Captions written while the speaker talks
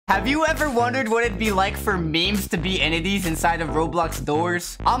Have you ever wondered what it'd be like for memes to be entities inside of Roblox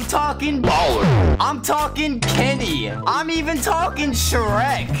doors? I'm talking Baller. I'm talking Kenny. I'm even talking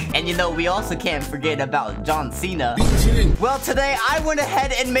Shrek. And you know, we also can't forget about John Cena. Well, today I went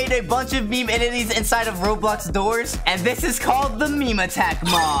ahead and made a bunch of meme entities inside of Roblox doors, and this is called the Meme Attack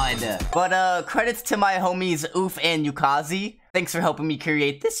mod. But credits to my homies Oof and Yukazi. Thanks for helping me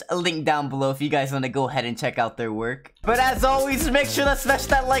create this. A link down below if you guys want to go ahead and check out their work. But as always, make sure to smash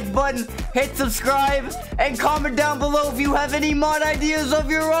that like button, hit subscribe, and comment down below if you have any mod ideas of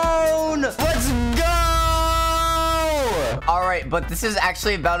your own. Let's go! Alright, but this is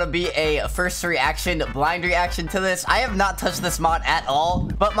actually about to be a first reaction, blind reaction to this. I have not touched this mod at all,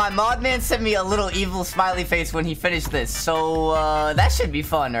 but my mod man sent me a little evil smiley face when he finished this. So, that should be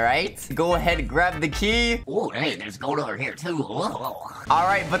fun, right? Go ahead, grab the key. Oh, hey, there's gold over here, too.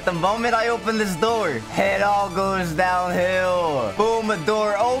 Alright, but the moment I open this door, it all goes downhill. Boom,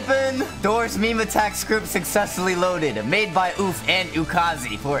 door open. Doors meme attack script successfully loaded. Made by Oof and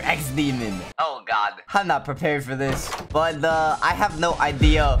Ukazi for xDemon. Oh god, I'm not prepared for this. But I have no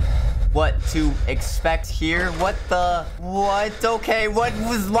idea what to expect here. What? Okay, why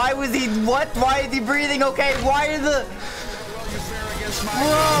is he breathing? Okay, why are the... Bro,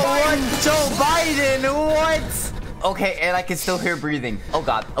 what? Joe Biden, what? Okay, and I can still hear breathing. Oh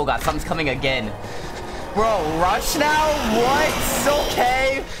god, something's coming again. Bro, rush now? What?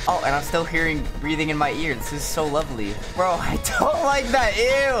 Okay. Oh, and I'm still hearing breathing in my ear. This is so lovely. Bro, I don't like that.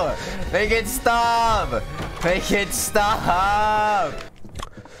 Ew. Make it stop. Make it stop.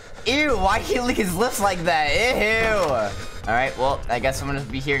 Ew, why can't he lick his lips like that? Ew. Alright, well, I guess I'm gonna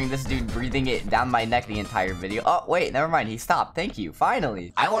be hearing this dude breathing it down my neck the entire video. Oh, wait, never mind. He stopped. Thank you.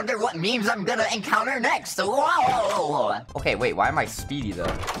 Finally. I wonder what memes I'm gonna encounter next. Whoa. Okay, wait, why am I speedy,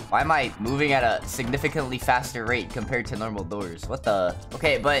 though? Why am I moving at a significantly faster rate compared to normal doors? What the?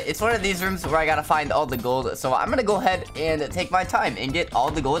 Okay, but it's one of these rooms where I gotta find all the gold, so I'm gonna go ahead and take my time and get all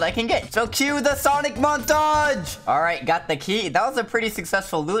the gold I can get. So cue the Sonic montage! Alright, got the key. That was a pretty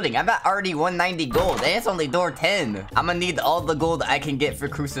successful looting. I'm at already 190 gold, and it's only door 10. I'm gonna need all the gold I can get for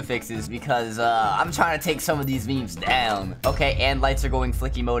crucifixes because I'm trying to take some of these memes down. Okay, and lights are going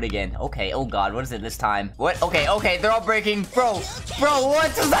flicky mode again. Okay, oh god, what is it this time? What? Okay, they're all breaking. Bro,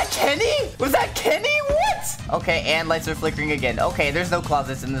 what? Was that Kenny? Was that Kenny? What? Okay, and lights are flickering again. Okay, there's no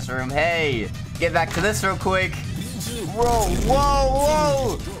closets in this room. Hey, get back to this real quick. Bro,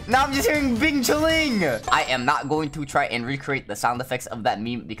 whoa. Now I'm just hearing Bing Chilling. I am not going to try and recreate the sound effects of that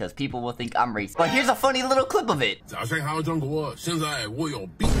meme because people will think I'm racist. But here's a funny little clip of it.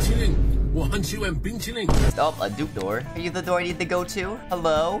 Oh, a Duke door. Are you the door I need to go to?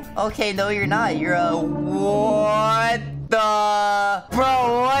 Hello? Okay, no, you're not. You're a... What the...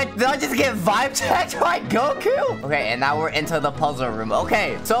 Bro, what? Did I just get vibe checked by Goku? Okay, and now we're into the puzzle room.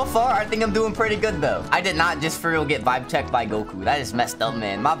 Okay, so far, I think I'm doing pretty good, though. I did not just for real get vibe checked by Goku. That is messed up,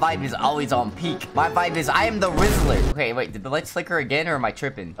 man. My vibe is always on peak. My vibe is I am the Rizzler. Okay, wait, did the lights flicker again, or am I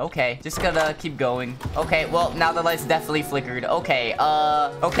tripping? Okay, just gonna keep going. Okay, well, now the lights definitely flickered. Okay,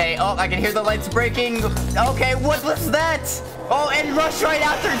 okay. Oh, I can hear the lights breaking. Okay, what was that? Oh, and rush right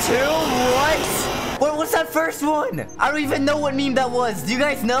after, too? What? What was that first one? I don't even know what meme that was. Do you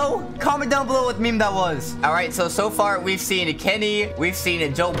guys know? Comment down below what meme that was. All right, so far we've seen a Kenny. We've seen a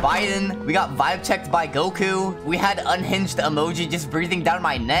Joe Biden. We got vibe checked by Goku. We had unhinged emoji just breathing down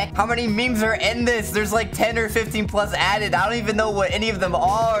my neck. How many memes are in this? There's like 10 or 15 plus added. I don't even know what any of them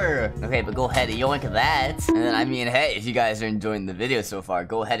are. Okay, but go ahead and yoink that. And then, I mean, hey, if you guys are enjoying the video so far,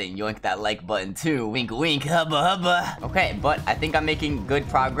 go ahead and yoink that like button too. Wink, wink, hubba. Okay, but I think I'm making good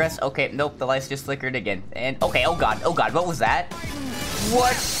progress. Okay, nope, the lights just flickered again. And okay, oh god, what was that?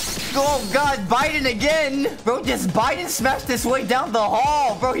 What? Oh god, Biden again. Bro, just Biden smashed his way down the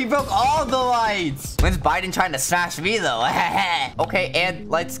hall. Bro, he broke all the lights. When's Biden trying to smash me though? Okay, and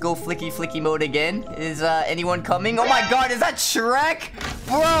let's go flicky mode again. Is anyone coming? Oh my god, is that Shrek?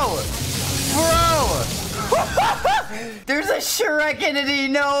 Bro. There's a Shrek entity,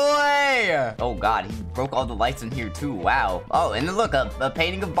 no way! Oh god, he broke all the lights in here too, wow. Oh, and then look, a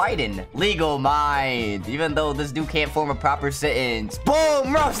painting of Biden. Legal mind, even though this dude can't form a proper sentence.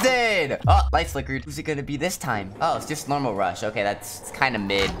 Boom, roasted! Oh, lights flickered. Who's it gonna be this time? Oh, it's just normal Rush. Okay, that's kind of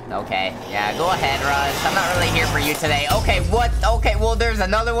mid. Okay, yeah, go ahead, Rush. I'm not really here for you today. Okay, what? Okay, well, there's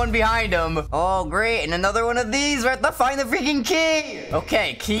another one behind him. Oh, great, and another one of these. We have to find the freaking key.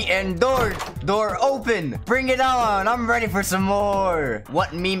 Okay, key and door open. Bring it on. I'm ready for some more.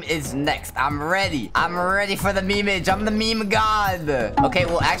 What meme is next? I'm ready. I'm ready for the memeage. I'm the meme god. Okay,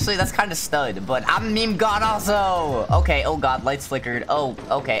 well, actually, that's kind of stud, but I'm meme god also. Okay, oh god, lights flickered. Oh,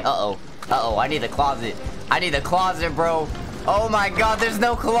 okay, uh-oh. I need a closet. I need a closet, bro. Oh my god, there's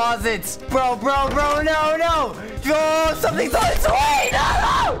no closets. Bro, no, no. Oh, something's on its way.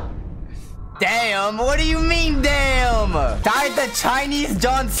 No. Damn, what do you mean, damn? Died the Chinese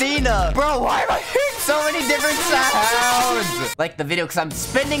John Cena. Bro, why am I hearing so many different sounds? Like the video, because I'm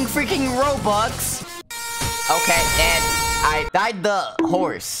spending freaking Robux. Okay, and I died the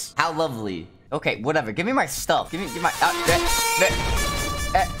horse. How lovely. Okay, whatever. Give me my stuff. Give me my...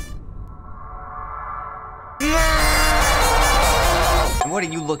 And what are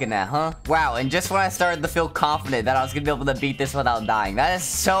you looking at, huh? Wow, and just when I started to feel confident that I was gonna be able to beat this without dying. That is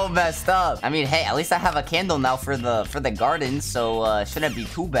so messed up. I mean, hey, at least I have a candle now for the gardens, so shouldn't be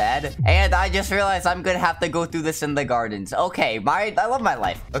too bad. And I just realized I'm gonna have to go through this in the gardens. Okay, I love my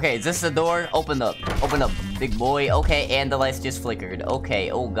life. Okay, is this the door? Open up, big boy. Okay, and the lights just flickered.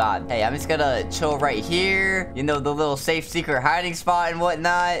 Okay, oh god. Hey, I'm just gonna chill right here. You know, the little safe secret hiding spot and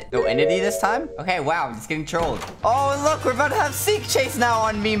whatnot. No entity this time? Okay, wow, I'm just getting trolled. Oh, look, we're about to have Seek Chase now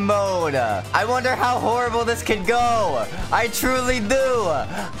on meme mode. I wonder how horrible this could go. I truly do.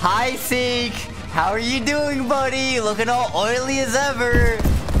 Hi, Seek. How are you doing, buddy? Looking all oily as ever.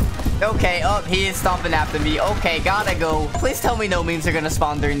 Okay, oh, he is stomping after me. Okay, gotta go. Please tell me no memes are gonna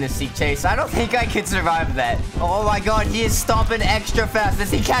spawn during this Seek Chase. I don't think I can survive that. Oh my god, he is stomping extra fast.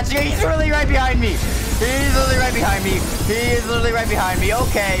 Is he catching me? He's really right behind me. He's literally right behind me. He is literally right behind me.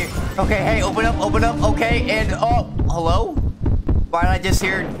 Okay. Okay, hey, open up. Okay, and oh, hello? Why did I just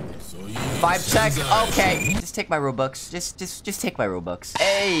hear 5 checks? Okay, just take my Robux. Just take my Robux.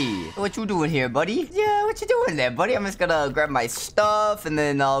 Hey, what you doing here, buddy? Yeah, what you doing there, buddy? I'm just gonna grab my stuff and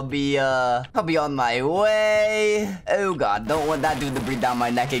then I'll be on my way. Oh god, don't want that dude to breathe down my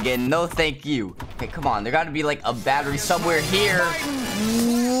neck again. No, thank you. Okay, come on. There gotta be like a battery somewhere here.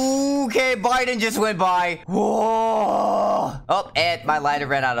 Okay, Biden just went by. Whoa. Oh, and my lighter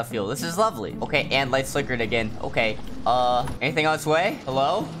ran out of fuel. This is lovely. Okay, and lights flickered again. Okay. Anything on its way?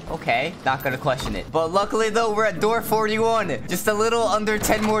 Hello? Okay, not gonna question it. But luckily though, we're at door 41. Just a little under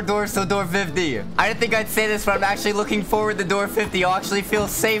 10 more doors till door 50. I didn't think I'd say this, but I'm actually looking forward to door 50. I'll actually feel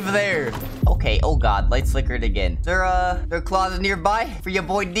safe there. Okay, oh god, lights flickered again. Is there a closet nearby for your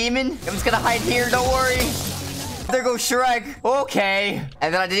boy Demon? I'm just gonna hide here, don't worry. There goes Shrek. Okay.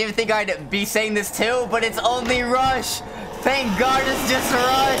 And then I didn't even think I'd be saying this too, but it's only Rush. Thank God it's just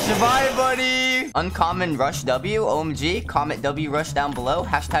Rush. Bye, buddy. Uncommon Rush W. OMG. Comment W Rush down below.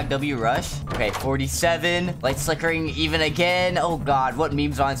 Hashtag W Rush. Okay, 47. Lights flickering even again. Oh, God. What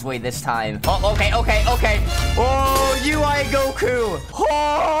meme's on its way this time? Oh, okay. Oh, UI Goku.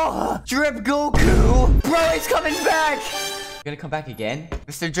 Oh, Drip Goku. Bro, he's coming back. You're gonna come back again?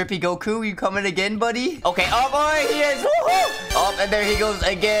 Mr. Drippy Goku, you coming again, buddy? Okay, oh boy, he is! Woohoo! Oh, and there he goes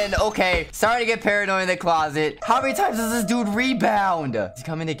again. Okay, starting to get paranoid in the closet. How many times does this dude rebound? Is he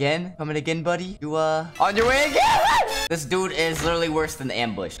coming again? Coming again, buddy? You, on your way again? This dude is literally worse than the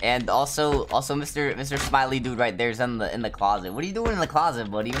ambush. And also Mr. Smiley dude right there is in the closet. What are you doing in the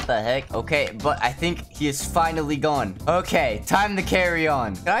closet, buddy? What the heck? Okay, but I think he is finally gone. Okay, time to carry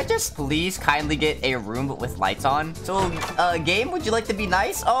on. Can I just please kindly get a room with lights on? So, game, would you like to be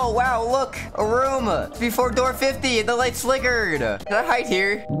nice? Oh, wow, look, a room before door 50. The lights flickered. Can I hide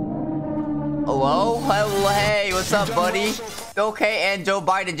here? Hello? Hey, what's up, buddy? Okay, and Joe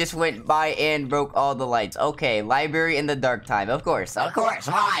Biden just went by and broke all the lights. Okay, library in the dark time. Of course. Of course,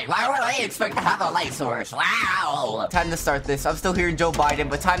 why? Why would I expect to have a light source? Wow! Time to start this. I'm still hearing Joe Biden,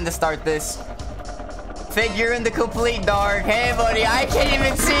 but time to start this. Figure in the complete dark. Hey, buddy, I can't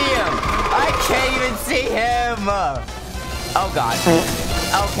even see him. I can't even see him. Oh, God.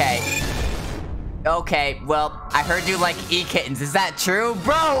 Okay, well, I heard you like e-kittens. Is that true?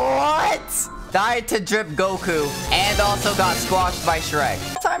 Bro, what? Died to Drip Goku and also got squashed by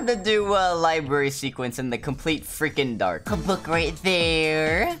Shrek. Time to do a library sequence in the complete freaking dark. A book right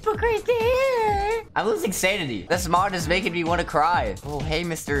there. Book right there. I'm losing sanity. This mod is making me want to cry. Oh, hey,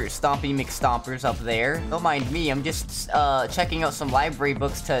 Mr. Stompy McStompers up there. Don't mind me. I'm just checking out some library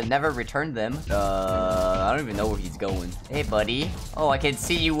books to never return them. I don't even know where he's going. Hey, buddy. Oh, I can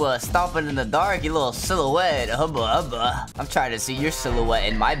see you stomping in the dark, you little silhouette. Hubba hubba. I'm trying to see your silhouette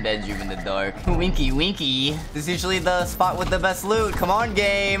in my bedroom in the dark. Winky winky. This is usually the spot with the best loot. Come on,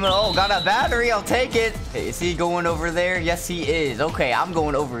 game. Oh, got a battery. I'll take it. Hey, is he going over there? Yes, he is. Okay, I'm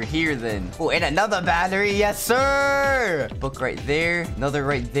going over here then. Oh, and another battery. Yes, sir. Book right there. Another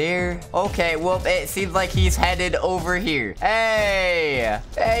right there. Okay, well, it seems like he's headed over here. Hey.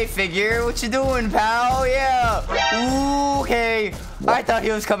 Hey, figure. What you doing, pal? Yeah. Ooh, okay. I thought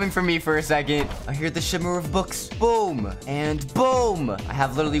he was coming for me for a second. I hear the shimmer of books. Boom. And boom. I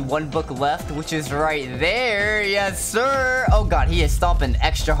have literally one book left, which is right there. Yes, sir. Oh, God. He is stomping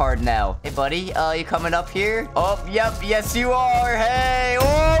extra hard now. Hey, buddy. You coming up here? Oh, yep. Yes, you are. Hey.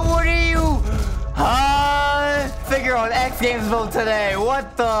 Oh, what are you? Figure on X Games mode today.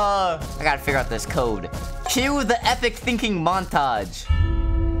 What the? I gotta figure out this code. Cue the epic thinking montage.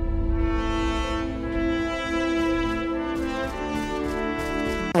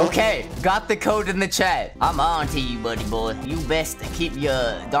 Okay, got the code in the chat. I'm on to you, buddy boy. You best keep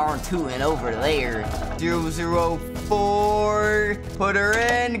your darn tootin' over there. 004. Put her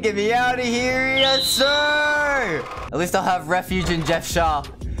in. Get me out of here. Yes, sir. At least I'll have refuge in Jeff's shop.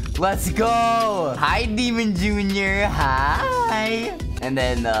 Let's go. Hi, Demon Jr. Hi. And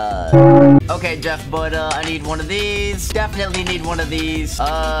then, okay, Jeff, but, I need one of these. Definitely need one of these.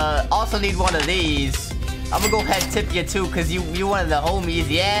 Also need one of these. I'm gonna go ahead and tip you too, because you one of the homies.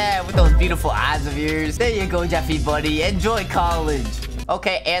 Yeah, with those beautiful eyes of yours. There you go, Jeffy, buddy. Enjoy college.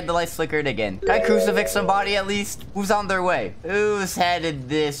 Okay, and the lights flickered again. Can I crucifix somebody at least? Who's on their way? Who's headed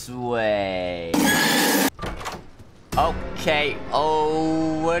this way? Okay.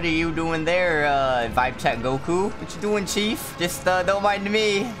 Oh, what are you doing there, vibe check Goku? What you doing, Chief? Just, don't mind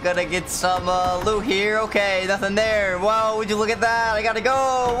me. Gotta get some, loot here. Okay, nothing there. Whoa, would you look at that? I gotta go.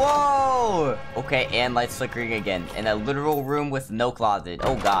 Whoa. Okay, and lights flickering again. In a literal room with no closet.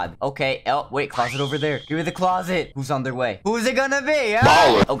 Oh, God. Okay. Oh, wait, closet over there. Give me the closet. Who's on their way? Who's it gonna be,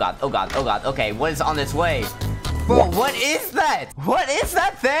 huh? Oh, God. Oh, God. Oh, God. Okay, what is on its way? Bro, what is that? What is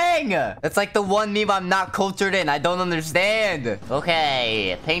that thing? That's like the one meme I'm not cultured in. I don't understand.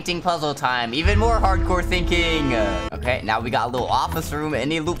 Okay, painting puzzle time. Even more hardcore thinking. Okay, now we got a little office room.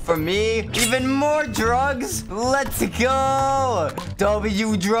 Any loot for me? Even more drugs. Let's go.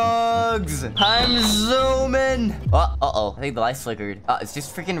 W drugs. I'm zooming. Uh-oh. I think the lights flickered. It's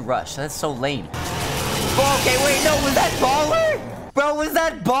just freaking Rush. That's so lame. Okay, wait, no, was that Baller? Bro, was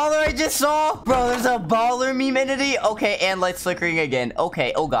that Baller I just saw? Bro, there's a Baller meme entity. Okay, and lights flickering again.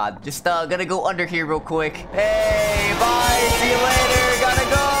 Okay, oh God. Just, gonna go under here real quick. Hey, bye. See you later. Gotta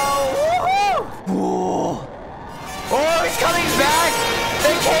go. Woohoo. Oh, he's coming back.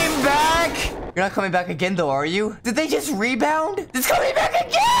 They came back. You're not coming back again, though, are you? Did they just rebound? It's coming back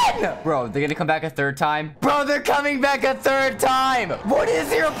again. Bro, they're gonna come back a third time? Bro, they're coming back a third time. What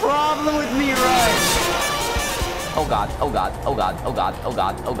is your problem with me, Rush? Oh God, oh God, oh God, oh God, oh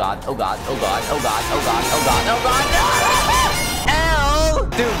God, oh God, oh God, oh God, oh God, oh God, oh God, oh God, no! L!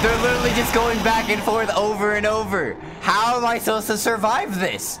 Dude, they're literally just going back and forth over and over. How am I supposed to survive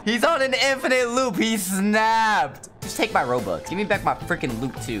this? He's on an infinite loop. He snapped. Just take my Robux. Give me back my freaking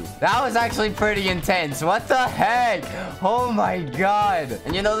loot too. That was actually pretty intense. What the heck? Oh my God.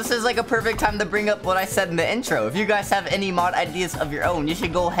 And you know, this is like a perfect time to bring up what I said in the intro. If you guys have any mod ideas of your own, you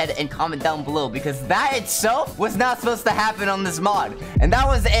should go ahead and comment down below, because that itself was not supposed to happen on this mod. And that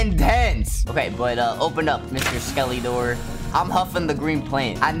was intense. Okay, but open up, Mr. Skelly door. I'm huffing the green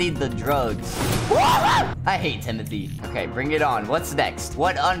plant. I need the drugs. I hate Timothy. Okay, bring it on. What's next?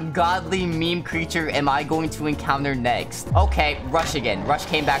 What ungodly meme creature am I going to encounter next? Okay, Rush again. Rush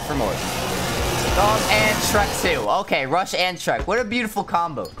came back for more. Dog and Shrek too. Okay, Rush and Shrek. What a beautiful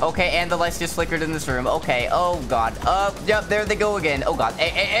combo. Okay, and the lights just flickered in this room. Okay, oh God. Yep, there they go again. Oh God.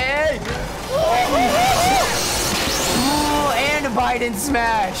 Hey. Ooh, and a Biden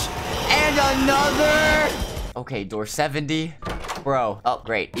smash. And another. Okay, door 70. Bro. Oh,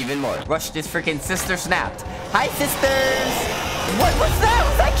 great. Even more. Rush just freaking sister snapped. Hi, sisters. What's that?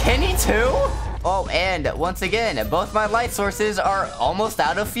 Was that Kenny too? Oh, and once again, both my light sources are almost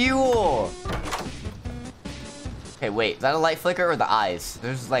out of fuel. Okay, wait. Is that a light flicker or the eyes?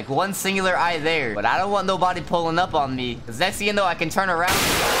 There's like one singular eye there, but I don't want nobody pulling up on me, because next thing you know, I can turn around.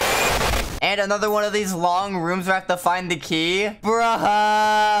 And another one of these long rooms where I have to find the key.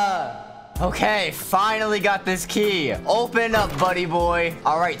 Bruh. Okay, finally got this key. Open up, buddy boy.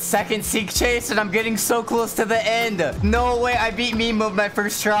 All right, second seek chase, and I'm getting so close to the end. No way I beat meme mode my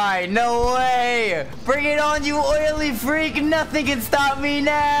first try. No way. Bring it on, you oily freak. Nothing can stop me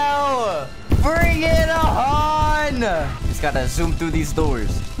now. Bring it on. Just gotta zoom through these doors.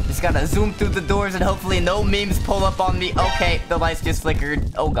 Just gotta zoom through the doors, and hopefully no memes pull up on me. Okay, the lights just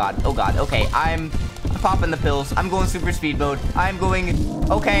flickered. Oh God, oh God. Okay, I'm popping the pills. I'm going super speed mode. I'm going.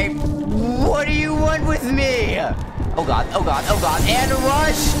 Okay. What do you want with me? Oh God, oh God, oh God. And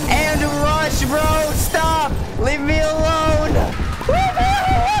rush, bro. Stop. Leave me alone.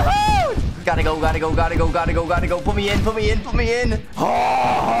 Woohoo! Gotta Gotta go, gotta go, gotta go, gotta go, gotta go. Put me in, put me in, put me in.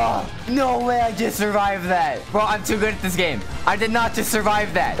 Oh, no way I just survived that. Bro, I'm too good at this game. I did not just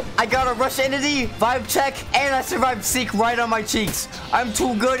survive that. I got a rush entity, vibe check, and I survived seek right on my cheeks. I'm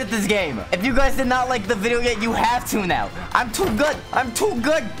too good at this game. If you guys did not like the video yet, you have to now. I'm too good. I'm too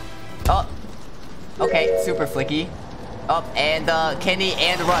good. Oh, okay, super flicky. Up and Kenny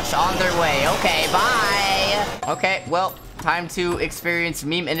and Rush on their way. Okay, bye. Okay, well, time to experience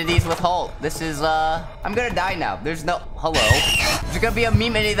meme entities with Halt. This is I'm gonna die now. There's no hello. There's gonna be a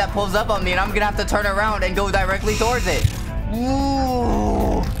meme entity that pulls up on me, and I'm gonna have to turn around and go directly towards it.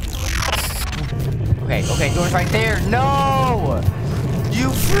 Ooh. Okay, door's right there. No,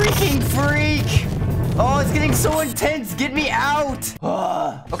 you freaking freak. Oh, it's getting so intense. Get me out.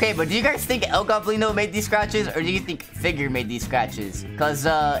 Okay, but do you guys think El Goblino made these scratches, or do you think Figure made these scratches? Because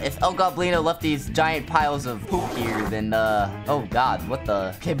if El Goblino left these giant piles of poop here, then oh god, what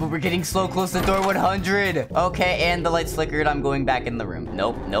the? Okay, but we're getting slow close to door 100. Okay, and the lights flickered. I'm going back in the room.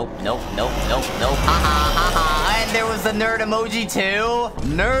 Nope. And there was the nerd emoji too.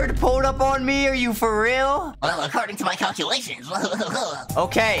 Nerd pulled up on me. Are you for real? Well, according to my calculations.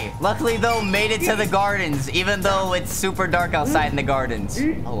 Okay, luckily though, made it to the gardens, even though it's super dark outside in the gardens.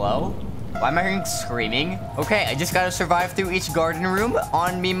 Hello? Why am I hearing screaming? Okay, I just gotta survive through each garden room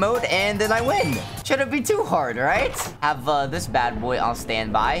on me mode, and then I win. Shouldn't be too hard, right? Have this bad boy on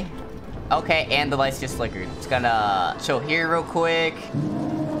standby. Okay, and the lights just flickered. Just gonna chill here real quick.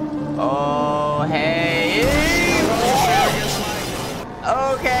 Oh, hey.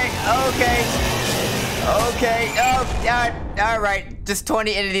 Okay. Oh, all right. Just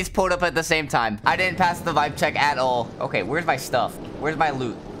 20 entities pulled up at the same time. I didn't pass the vibe check at all. Okay, where's my stuff? Where's my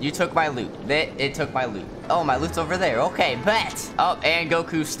loot? You took my loot. It took my loot. Oh, my loot's over there. Okay, bet. Oh, and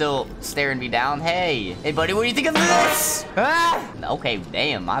Goku's still staring me down. Hey, buddy, what do you think of this? Ah! Okay,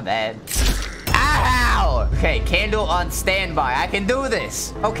 damn, my bad. Ow! Okay, candle on standby. I can do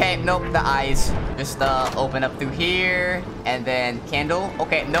this. Okay, nope, the eyes. Just open up through here. And then candle.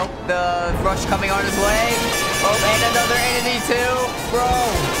 Okay, nope, the rush coming on his way. Oh, and another entity too. Bro,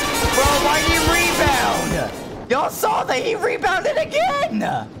 why did he rebound? Y'all saw that he rebounded again.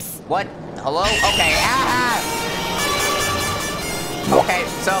 What? Hello? Okay, Okay,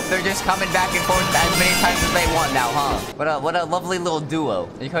 so they're just coming back and forth as many times as they want now, huh? What a lovely little duo.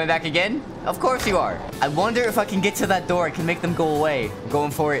 Are you coming back again? Of course you are. I wonder if I can get to that door. I can make them go away. I'm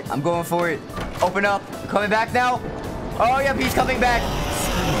going for it. I'm going for it. Open up. Coming back now? Oh, yep, he's coming back.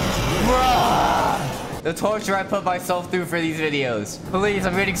 Bruh. The torture I put myself through for these videos. Please,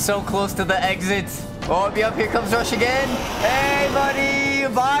 I'm getting so close to the exit. Oh, yep, here comes Rush again. Hey, buddy.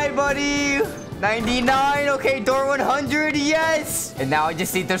 Bye, buddy. 99. Okay, door 100. Yes. And now I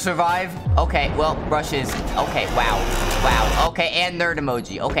just need to survive. Okay, well, Rush is. Okay, wow. Okay, and nerd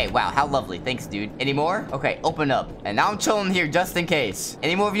emoji. Okay, wow. How lovely. Thanks, dude. Any more? Okay, open up. And now I'm chilling here just in case.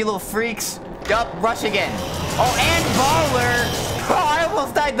 Any more of you little freaks? Yup, Rush again. Oh, and Baller. Oh, I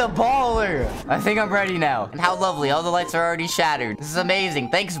almost died the Baller. I think I'm ready now. And how lovely. All the lights are already shattered. This is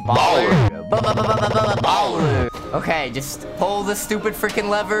amazing. Thanks, Baller. Baller. Okay, just pull the stupid freaking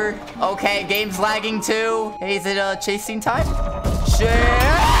lever. Okay, game's lagging too. Hey, is it chasing time? Shit!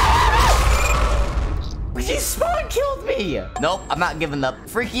 He spawn killed me. Nope, I'm not giving up.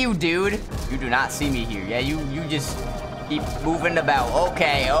 Freak you, dude. You do not see me here. Yeah, you just keep moving about.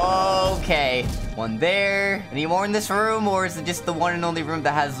 Okay. One there. Any more in this room, or is it just the one and only room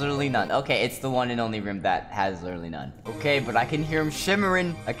that has literally none? Okay, it's the one and only room that has literally none. Okay, but I can hear him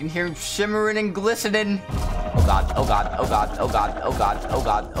shimmering. I can hear him shimmering and glistening. Oh god.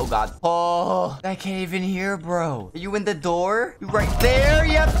 Oh, I can't even hear, bro. Are you in the door? You right there?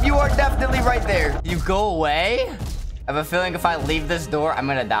 Yep, you are definitely right there. You go away? I have a feeling if I leave this door, I'm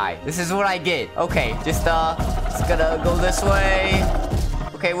gonna die. This is what I get. Okay, just gonna go this way.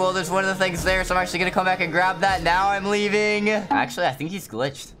 Okay, well, there's one of the things there, so I'm actually gonna come back and grab that. Now I'm leaving. Actually, I think he's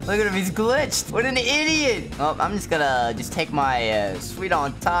glitched. Look at him, he's glitched. What an idiot. Oh, I'm just gonna take my sweet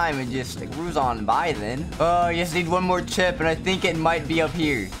on time and just cruise on by then. Oh, I just need one more chip, and I think it might be up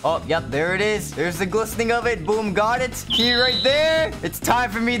here. Oh, yep, there it is. There's the glistening of it. Boom, got it. Key right there. It's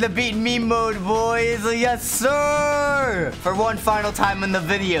time for me to beat meme mode, boys. Yes, sir. For one final time in the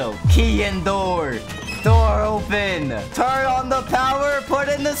video. Key and door. Door open. Turn on the power. Put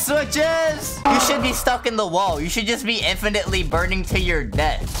in the switches. You should be stuck in the wall. You should just be infinitely burning to your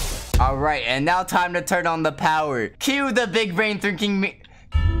death. All right, and now time to turn on the power. Cue the big brain thinking me.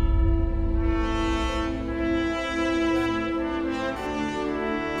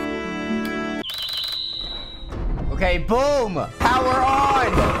 Okay, boom. Power on.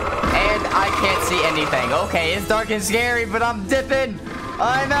 And I can't see anything. Okay, it's dark and scary, but I'm dipping.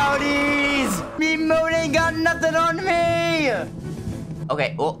 I'm outies. Meme mode ain't got nothing on me.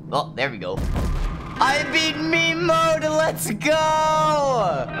 Okay. Oh, there we go. I beat meme mode. Let's go.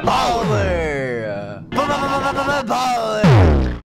 Baller. Baller.